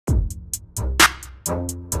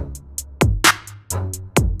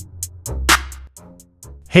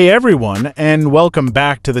Hey everyone, and welcome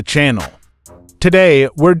back to the channel. Today,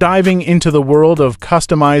 we're diving into the world of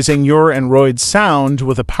customizing your Android sound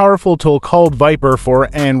with a powerful tool called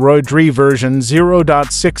ViPER4Android-RE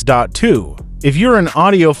v0.6.2. If you're an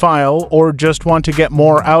audiophile or just want to get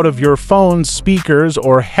more out of your phone's speakers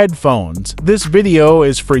or headphones, this video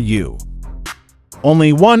is for you.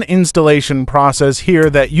 Only one installation process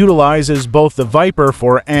here that utilizes both the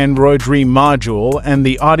ViPER4Android-RE module and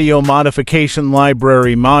the Audio Modification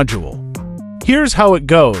Library module. Here's how it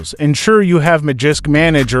goes. Ensure you have Magisk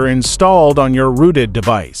Manager installed on your rooted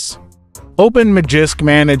device. Open Magisk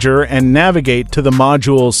Manager and navigate to the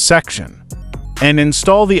Modules section. And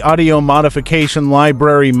install the Audio Modification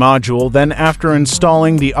Library module. Then after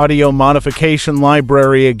installing the Audio Modification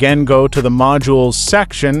Library, again go to the Modules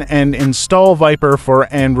section and install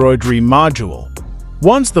ViPER4Android-RE module.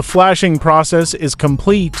 Once the flashing process is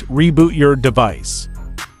complete, reboot your device.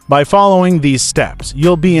 By following these steps,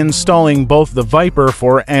 you'll be installing both the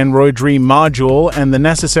ViPER4Android-RE module and the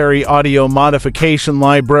necessary Audio Modification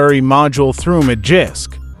Library module through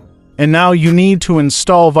Magisk. And now you need to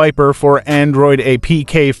install ViPER4Android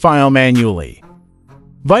APK file manually.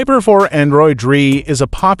 ViPER4Android-RE is a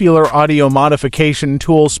popular audio modification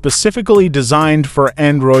tool specifically designed for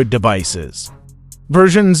Android devices.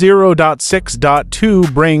 Version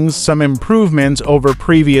 0.6.2 brings some improvements over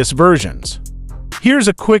previous versions. Here's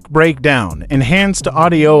a quick breakdown. Enhanced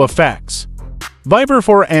audio effects.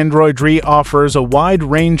 ViPER4Android-RE offers a wide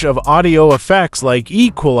range of audio effects like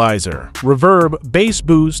equalizer, reverb, bass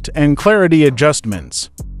boost, and clarity adjustments.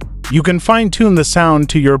 You can fine-tune the sound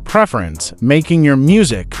to your preference, making your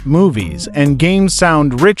music, movies, and games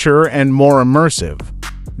sound richer and more immersive.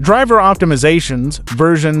 Driver optimizations.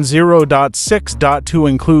 Version 0.6.2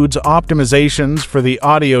 includes optimizations for the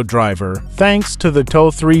audio driver, thanks to the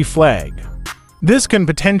TO3 flag. This can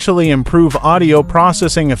potentially improve audio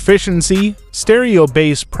processing efficiency, stereo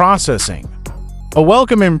bass processing. A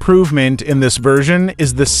welcome improvement in this version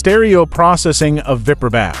is the stereo processing of ViPER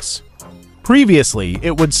Bass. Previously,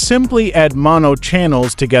 it would simply add mono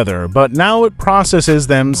channels together, but now it processes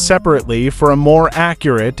them separately for a more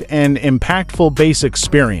accurate and impactful bass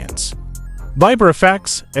experience. ViPER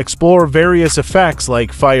Effects. Explore various effects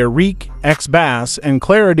like fire reek, X-Bass, and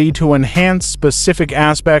clarity to enhance specific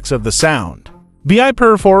aspects of the sound.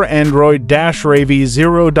 ViPER4Android-RE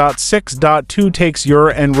v0.6.2 takes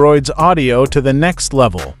your Android's audio to the next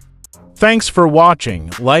level. Thanks for watching.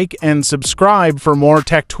 Like and subscribe for more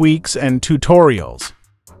tech tweaks and tutorials.